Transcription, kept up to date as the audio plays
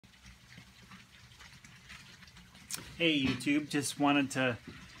Hey YouTube, just wanted to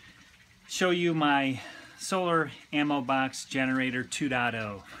show you my solar ammo box generator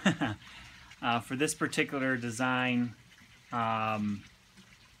 2.0. For this particular design, what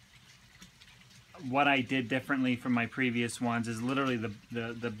I did differently from my previous ones is literally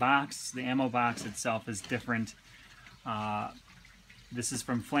the box, the ammo box itself is different. This is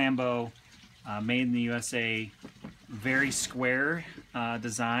from Flambeau, made in the USA, very square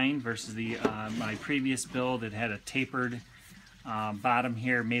design versus the my previous build. It had a tapered bottom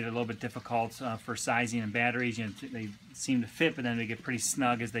here, made it a little bit difficult for sizing and batteries. You know, they seem to fit, but then they get pretty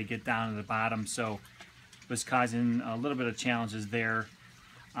snug as they get down to the bottom, so it was causing a little bit of challenges there.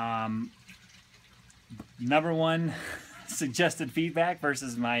 Number one suggested feedback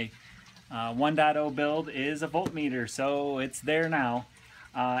versus my 1.0 build is a voltmeter, so it's there now.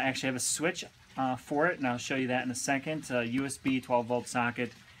 Actually, I have a switch for it, and I'll show you that in a second. USB 12 volt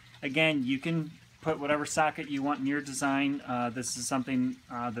socket. Again, you can put whatever socket you want in your design. This is something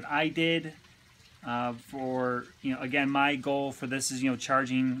that I did for, again, my goal for this is,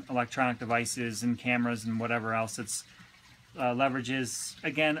 charging electronic devices and cameras and whatever else. It's leverages,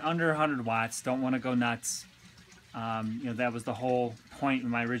 again, under 100 watts. Don't want to go nuts. That was the whole point in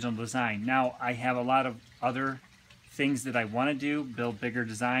my original design. Now, I have a lot of other things that I want to do, build bigger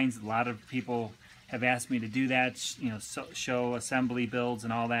designs. A lot of people have asked me to do that, show assembly builds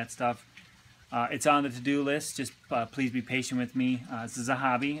and all that stuff. It's on the to-do list. Just please be patient with me. This is a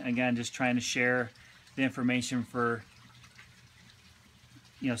hobby. Again, just trying to share the information for,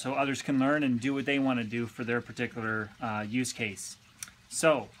 so others can learn and do what they want to do for their particular use case.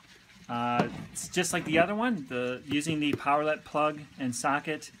 So, it's just like the other one, using the powerlet plug and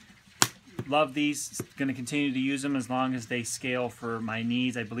socket. Love these. Going to continue to use them as long as they scale for my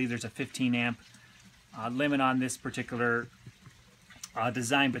needs. I believe there's a 15 amp limit on this particular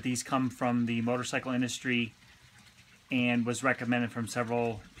design, but these come from the motorcycle industry and was recommended from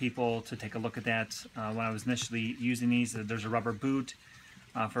several people to take a look at that when I was initially using these. There's a rubber boot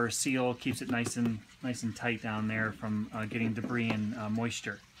for a seal, keeps it nice and tight down there from getting debris and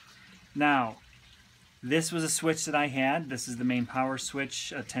moisture. Now, this was a switch that I had. This is the main power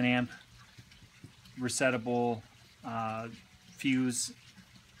switch, a 10 amp resettable fuse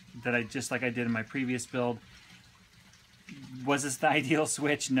that just like I did in my previous build. Was this the ideal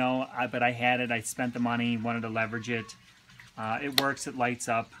switch? No, but I had it. I spent the money, wanted to leverage it. It works. It lights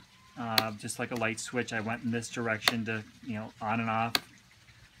up just like a light switch. I went in this direction to, on and off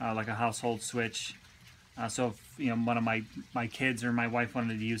like a household switch. So if, one of my kids or my wife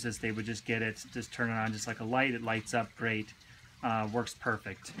wanted to use this, they would just get it, just turn it on just like a light. It lights up great. Works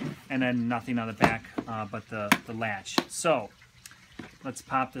perfect. And then nothing on the back but the latch. So let's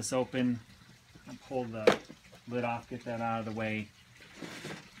pop this open and pull the lid off, get that out of the way.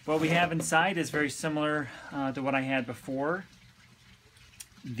 What we have inside is very similar to what I had before.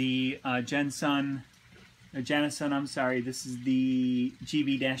 The Jenison, I'm sorry, this is the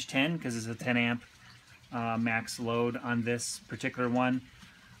GB-10 because it's a 10 amp max load on this particular one.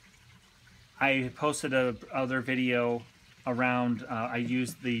 I posted a other video around, I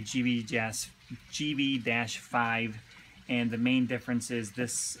used the GB-5, and the main difference is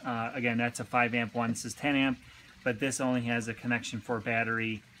this, again, that's a 5 amp one, this is 10 amp, but this only has a connection for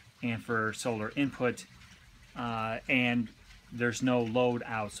battery and for solar input, and there's no load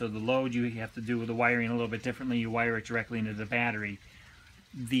out. So the load, you have to do with the wiring a little bit differently. You wire it directly into the battery.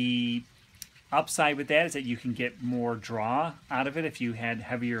 The upside with that is that you can get more draw out of it if you had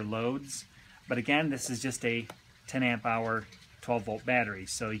heavier loads, but again, this is just a 10 amp hour 12 volt battery,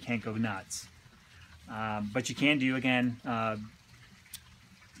 so you can't go nuts. But you can do, again,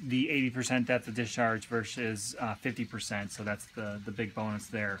 the 80% depth of discharge versus 50%, so that's the big bonus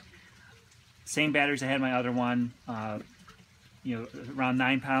there. Same batteries I had in my other one, around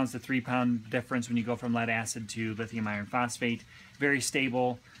 9 pounds to 3 pound difference when you go from lead acid to lithium iron phosphate. Very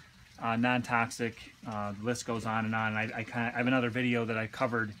stable, non-toxic, the list goes on and on. I have another video that I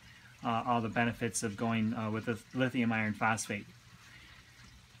covered all the benefits of going with the lithium iron phosphate.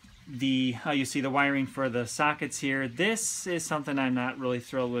 You see the wiring for the sockets here. This is something I'm not really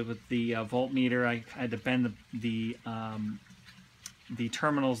thrilled with the voltmeter. I had to bend the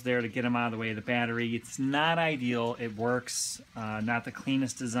terminals there to get them out of the way of the battery. It's not ideal. It works. Not the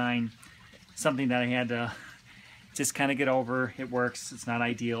cleanest design. Something that I had to just kind of get over. It works. It's not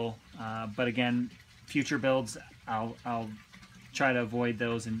ideal. But again, future builds, I'll try to avoid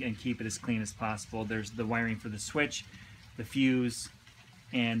those and keep it as clean as possible. There's the wiring for the switch, the fuse,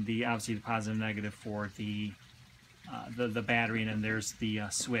 and obviously the positive and negative for the battery, and then there's the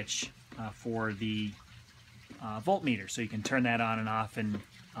switch for the voltmeter, so you can turn that on and off and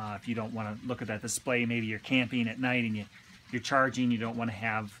If you don't want to look at that display, maybe you're camping at night and you're charging, you don't want to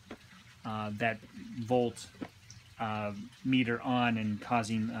have that volt meter on and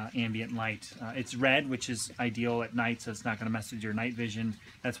causing ambient light. It's red, which is ideal at night, so it's not going to mess with your night vision.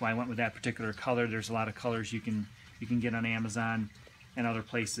 That's why I went with that particular color. There's a lot of colors you can get on Amazon and other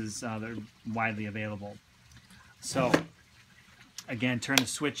places that are widely available. So again, turn the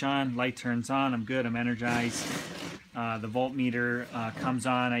switch on, light turns on, I'm good, I'm energized. The voltmeter comes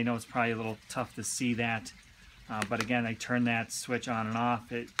on. I know it's probably a little tough to see that, but again, I turn that switch on and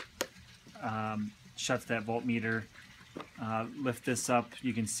off. It shuts that voltmeter. Lift this up,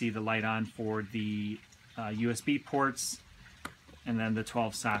 you can see the light on for the USB ports, and then the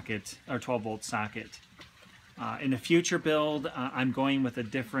 12 volt socket. In the future build, I'm going with a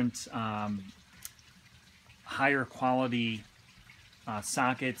different higher quality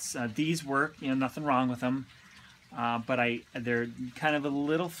sockets. These work, nothing wrong with them, but they're kind of a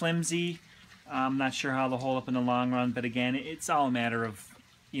little flimsy. I'm not sure how they'll hold up in the long run, but again, it's all a matter of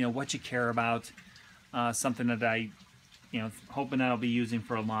what you care about. Something that hoping that I'll be using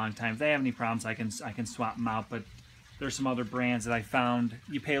for a long time. If they have any problems, I can swap them out. But there's some other brands that I found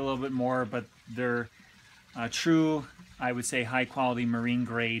you pay a little bit more, but they're true, I would say, high quality marine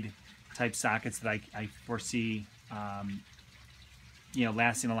grade type sockets that I foresee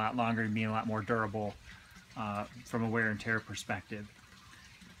lasting a lot longer and being a lot more durable from a wear and tear perspective.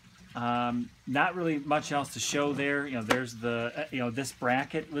 Not really much else to show there. There's the this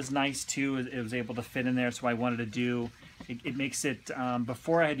bracket was nice too. It was able to fit in there, so I wanted to do it makes it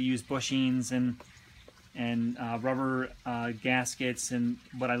before I had to use bushings and rubber gaskets. And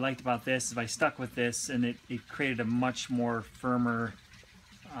what I liked about this is I stuck with this, and it created a much more firmer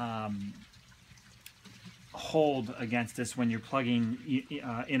hold against this when you're plugging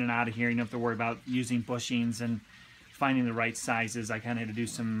in and out of here. You don't have to worry about using bushings and finding the right sizes. I kind of had to do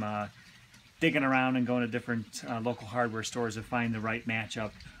some digging around and going to different local hardware stores to find the right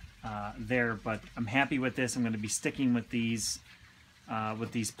matchup there. But I'm happy with this. I'm going to be sticking with these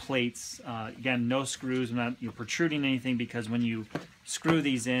plates. Again, no screws. I'm not protruding anything, because when you screw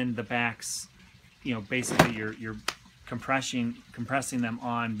these in, the backs, basically you're compressing them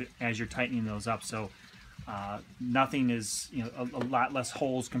on as you're tightening those up. So nothing is, a lot less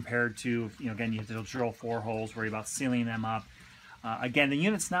holes compared to, again, you have to drill 4 holes, worry about sealing them up. Again, the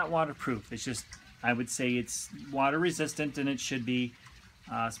unit's not waterproof. It's just, I would say it's water resistant, and it should be,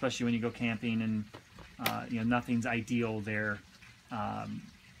 especially when you go camping, and nothing's ideal there.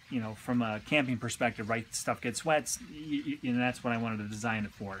 From a camping perspective, right? Stuff gets wet, and that's what I wanted to design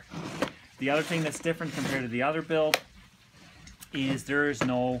it for. The other thing that's different compared to the other build is there is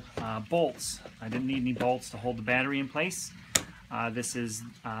no bolts. I didn't need any bolts to hold the battery in place. This is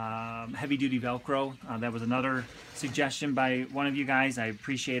heavy-duty Velcro. That was another suggestion by one of you guys. I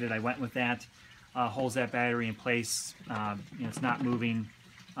appreciate it. I went with that. Holds that battery in place. It's not moving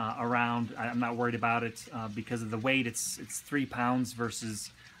around. I'm not worried about it because of the weight. It's 3 pounds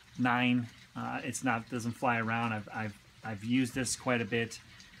versus 9. It's not, doesn't fly around. I've used this quite a bit.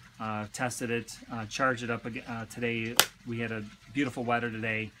 Tested it, charged it up today. We had a beautiful weather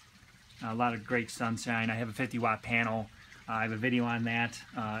today, a lot of great sunshine. I have a 50-watt panel. I have a video on that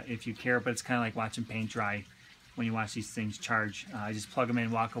if you care, but it's kind of like watching paint dry when you watch these things charge. I just plug them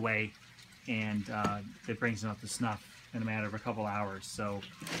in, walk away, and it brings them up to snuff in a matter of a couple hours. So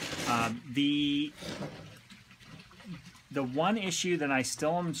the one issue that I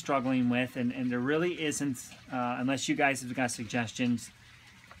still am struggling with, and there really isn't, unless you guys have got suggestions,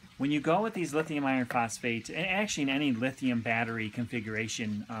 when you go with these lithium iron phosphate, and actually in any lithium battery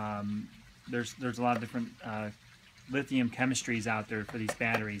configuration, there's a lot of different lithium chemistries out there for these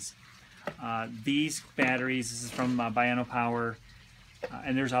batteries. These batteries, this is from Biono Power,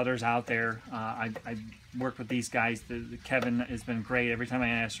 and there's others out there. I worked with these guys. Kevin has been great. Every time I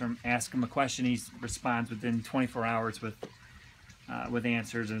ask him a question, he responds within 24 hours with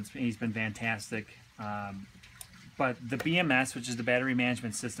answers, and he's been fantastic. But the BMS, which is the battery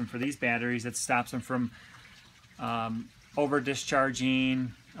management system for these batteries, that stops them from over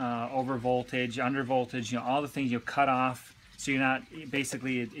discharging, over voltage, under voltage, all the things cut off. So you're not,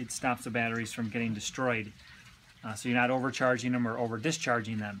 basically it stops the batteries from getting destroyed. So you're not overcharging them or over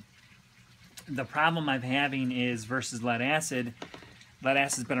discharging them. The problem I'm having is versus lead acid. Lead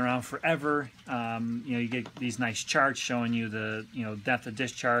acid's been around forever. You get these nice charts showing you the depth of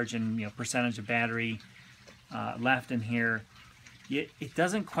discharge and percentage of battery left in here. It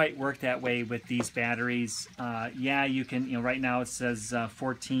doesn't quite work that way with these batteries. Yeah, you can, right now it says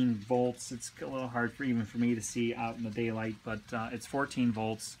 14 volts. It's a little hard even for me to see out in the daylight, but it's 14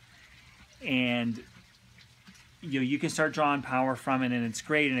 volts. And you can start drawing power from it, and it's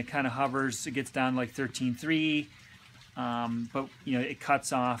great, and it kind of hovers. It gets down to like 13.3, but it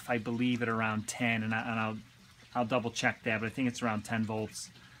cuts off, I believe, at around 10, and I'll double check that, but I think it's around 10 volts.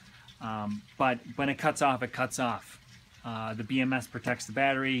 But when it cuts off, it cuts off. The BMS protects the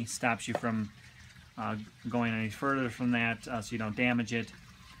battery, stops you from going any further from that, so you don't damage it.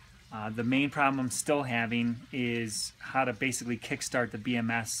 The main problem I'm still having is how to basically kickstart the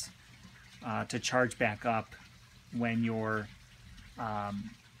BMS to charge back up when you're,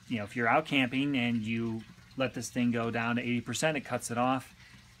 if you're out camping and you let this thing go down to 80%, it cuts it off.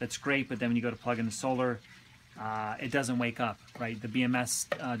 That's great, but then when you go to plug in the solar, it doesn't wake up, right? The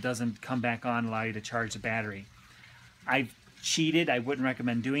BMS doesn't come back on, allow you to charge the battery. I've cheated. I wouldn't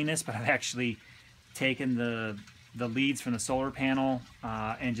recommend doing this, but I've actually taken the leads from the solar panel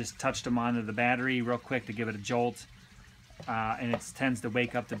and just touched them onto the battery real quick to give it a jolt. And it tends to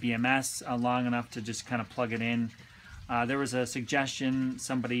wake up the BMS long enough to just kind of plug it in. There was a suggestion,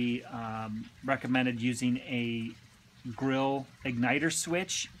 somebody recommended using a grill igniter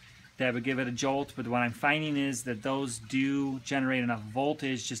switch that would give it a jolt, but what I'm finding is that those do generate enough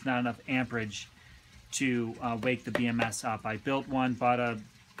voltage, just not enough amperage to wake the BMS up. I built one, bought a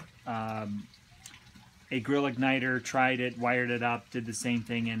grill igniter, tried it, wired it up, did the same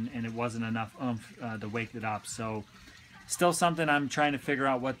thing, and it wasn't enough oomph to wake it up. So still something I'm trying to figure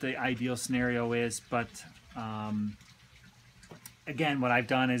out what the ideal scenario is, but again, what I've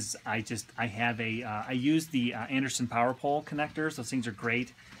done is I use the Anderson power pole connectors. Those things are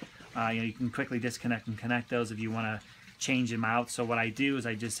great. You can quickly disconnect and connect those if you want to change them out. So what I do is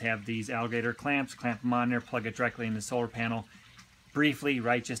I just have these alligator clamps, clamp them on there, plug it directly in the solar panel briefly,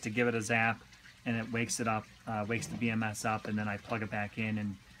 right, just to give it a zap, and it wakes it up, wakes the BMS up, and then I plug it back in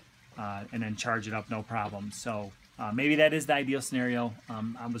and then charge it up, no problem. So maybe that is the ideal scenario.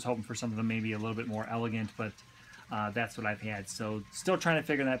 I was hoping for something maybe a little bit more elegant, but that's what I've had. So still trying to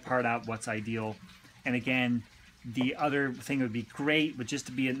figure that part out, what's ideal. And again, the other thing would be great would just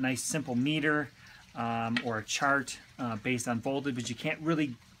to be a nice simple meter or a chart based on voltage, but you can't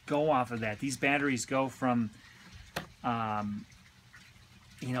really go off of that. These batteries go from,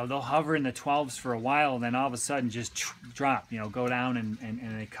 they'll hover in the 12s for a while, and then all of a sudden just drop, go down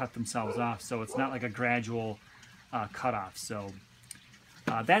and they cut themselves off. So it's not like a gradual cutoff. So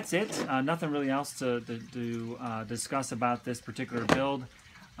that's it. Nothing really else to discuss about this particular build.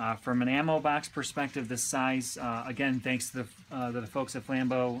 From an ammo box perspective, this size, again, thanks to the folks at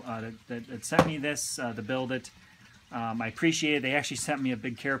Flambeau that sent me this to build it. I appreciate it. They actually sent me a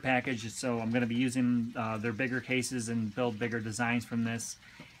big care package, so I'm going to be using their bigger cases and build bigger designs from this.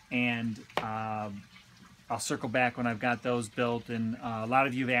 And I'll circle back when I've got those built. And a lot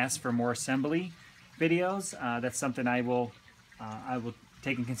of you have asked for more assembly videos. That's something I will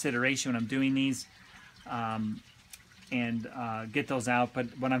take in consideration when I'm doing these. And get those out. But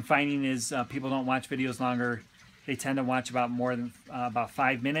what I'm finding is people don't watch videos longer. They tend to watch about more than about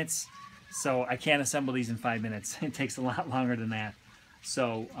 5 minutes. So I can't assemble these in 5 minutes. It takes a lot longer than that.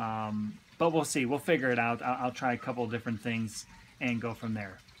 So, but we'll see. We'll figure it out. I'll try a couple of different things and go from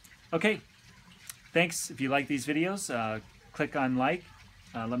there. Okay. Thanks. If you like these videos, click on like,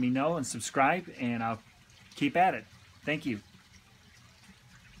 let me know, and subscribe, and I'll keep at it. Thank you.